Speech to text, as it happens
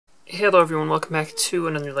Hello everyone, welcome back to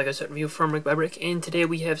another LEGO set review from BrickByBrick, and today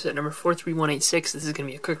we have set number 43186. This is going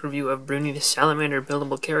to be a quick review of Bruni the Salamander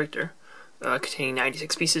buildable character, containing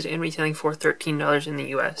 96 pieces and retailing for $13 in the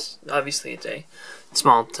US. Obviously it's a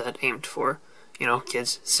small set aimed for,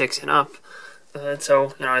 kids 6 and up.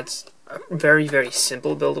 So, it's a very, very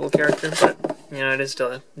simple buildable character, but, it is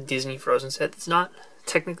still a Disney Frozen set that's not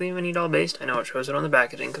technically mini doll based. I know it shows it on the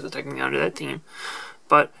packaging because it's technically under that theme,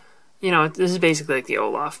 but this is basically like the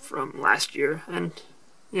Olaf from last year, and,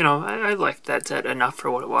 I liked that set enough for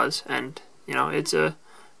what it was, and, it's a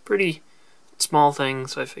pretty small thing,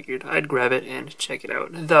 so I figured I'd grab it and check it out,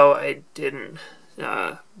 though I didn't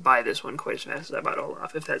buy this one quite as fast as I bought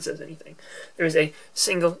Olaf, if that says anything. There's a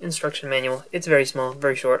single instruction manual. It's very small,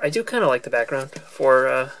 very short. I do kind of like the background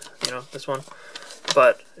for, this one.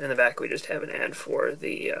 But in the back we just have an ad for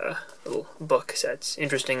the little book sets.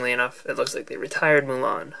 Interestingly enough, it looks like they retired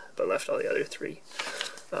Mulan, but left all the other three.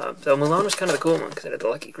 So Mulan was kind of the cool one because it had the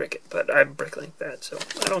Lucky Cricket, but I brick-linked that, so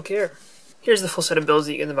I don't care. Here's the full set of builds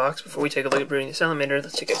that you get in the box. Before we take a look at Bruni the Salamander,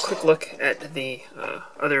 let's take a quick look at the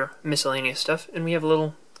other miscellaneous stuff. And we have a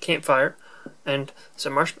little campfire and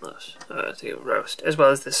some marshmallows to roast, as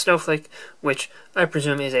well as this snowflake, which I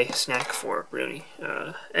presume is a snack for Bruni.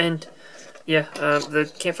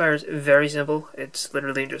 The campfire is very simple. It's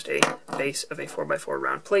literally just a base of a 4x4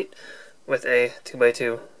 round plate with a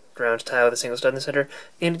 2x2 round tile with a single stud in the center.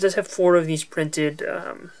 And it does have 4 of these printed,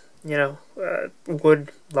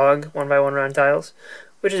 wood log 1x1 round tiles,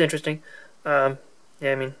 which is interesting. It's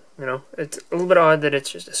a little bit odd that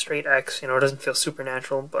it's just a straight X. It doesn't feel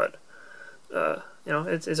supernatural, but,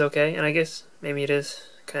 it's okay. And I guess maybe it is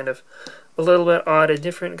kind of a little bit odd and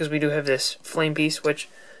different because we do have this flame piece, which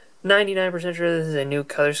 99% sure this is a new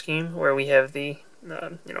color scheme where we have the,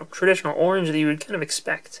 traditional orange that you would kind of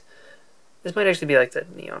expect. This might actually be like the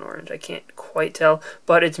neon orange. I can't quite tell,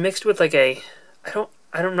 but it's mixed with like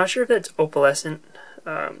I'm not sure if that's opalescent,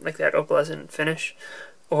 like that opalescent finish,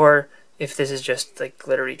 or if this is just like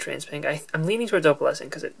glittery trans pink. I'm leaning towards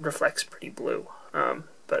opalescent because it reflects pretty blue.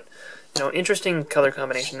 But interesting color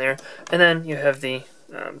combination there. And then you have the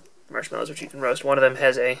marshmallows, which you can roast. One of them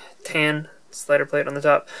has a tan slider plate on the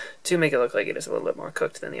top to make it look like it is a little bit more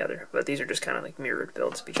cooked than the other, but these are just kind of like mirrored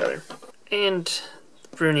builds of each other. And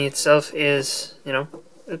Bruni itself is, a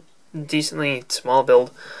decently small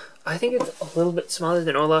build. I think it's a little bit smaller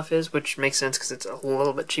than Olaf is, which makes sense because it's a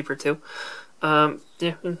little bit cheaper too.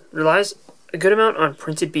 It relies a good amount on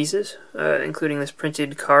printed pieces, including this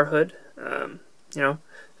printed car hood.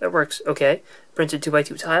 That works okay. Printed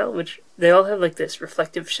 2x2 tile, which they all have like this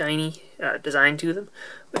reflective, shiny design to them,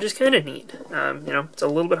 which is kind of neat. It's a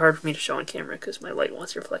little bit hard for me to show on camera because my light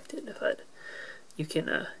wants reflected, but you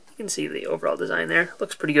can see the overall design there.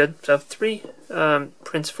 Looks pretty good. So 3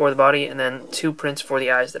 prints for the body and then 2 prints for the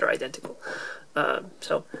eyes that are identical.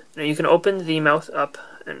 You can open the mouth up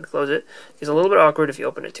and close it. It's a little bit awkward if you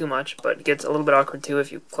open it too much, but it gets a little bit awkward too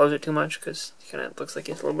if you close it too much because it kind of looks like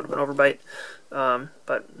it's a little bit of an overbite.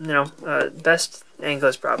 Best angle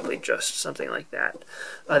is probably just something like that.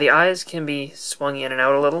 The eyes can be swung in and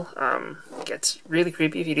out a little. It gets really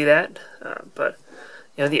creepy if you do that, but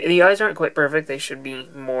the eyes aren't quite perfect. They should be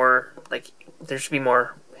more there should be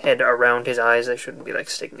more head around his eyes. They shouldn't be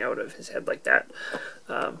like sticking out of his head like that.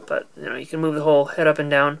 But you can move the whole head up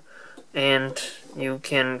and down, and you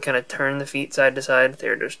can kind of turn the feet side to side.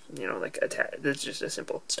 They're just it's just a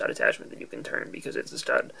simple stud attachment that you can turn because it's a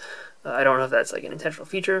stud. I don't know if that's like an intentional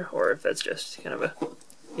feature or if that's just kind of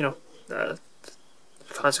a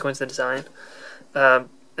consequence of the design. There's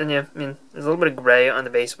a little bit of gray on the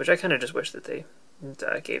base, which I kind of just wish that they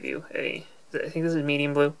gave you I think this is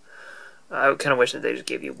medium blue. I kind of wish that they just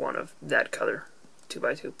gave you one of that color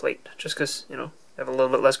 2x2 plate, just because, have a little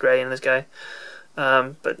bit less gray in this guy.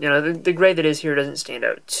 But, the gray that is here doesn't stand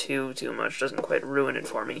out too much, doesn't quite ruin it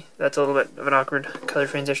for me. That's a little bit of an awkward color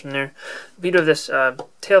transition there. We do have this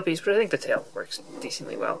tail piece, but I think the tail works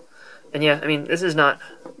decently well. And this is not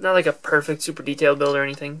like a perfect super detailed build or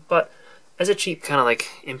anything, but as a cheap kind of like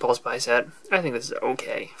impulse buy set, I think this is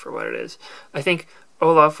okay for what it is. I think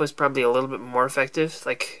Olaf was probably a little bit more effective.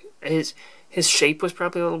 Like his shape was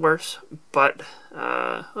probably a little worse, but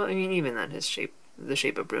even then the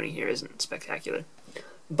shape of Bruni here isn't spectacular.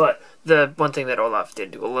 But the one thing that Olaf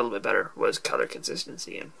did do a little bit better was color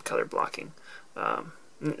consistency and color blocking.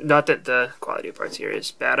 Not that the quality of parts here is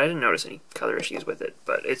bad. I didn't notice any color issues with it,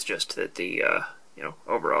 but it's just that the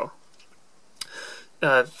overall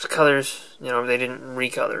colors, they didn't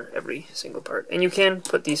recolor every single part. And you can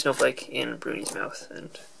put the snowflake in Bruni's mouth and,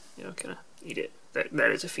 kind of eat it.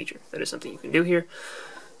 That is a feature. That is something you can do here.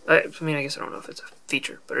 I guess I don't know if it's a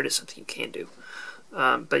feature, but it is something you can do.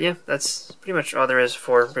 But yeah, that's pretty much all there is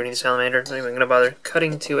for Bruni the Salamander. Not even going to bother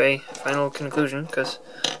cutting to a final conclusion, because,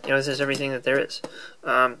 you know, this is everything that there is.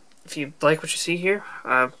 If you like what you see here,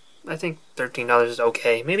 I think $13 is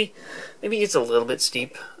okay. Maybe it's a little bit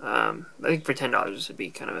steep. I think for $10 this would be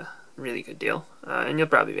kind of a really good deal, and you'll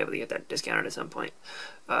probably be able to get that discounted at some point.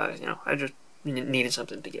 You know, I just needed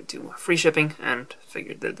something to get to free shipping, and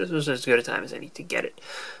figured that this was as good a time as any to get it.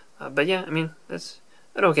 But yeah, I mean, that's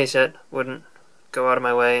an okay set. Wouldn't go out of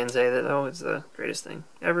my way and say that, oh, it's the greatest thing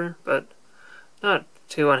ever, but not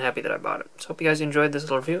too unhappy that I bought it. So hope you guys enjoyed this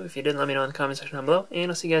little review. If you did, let me know in the comment section down below,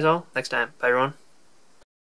 and I'll see you guys all next time. Bye, everyone.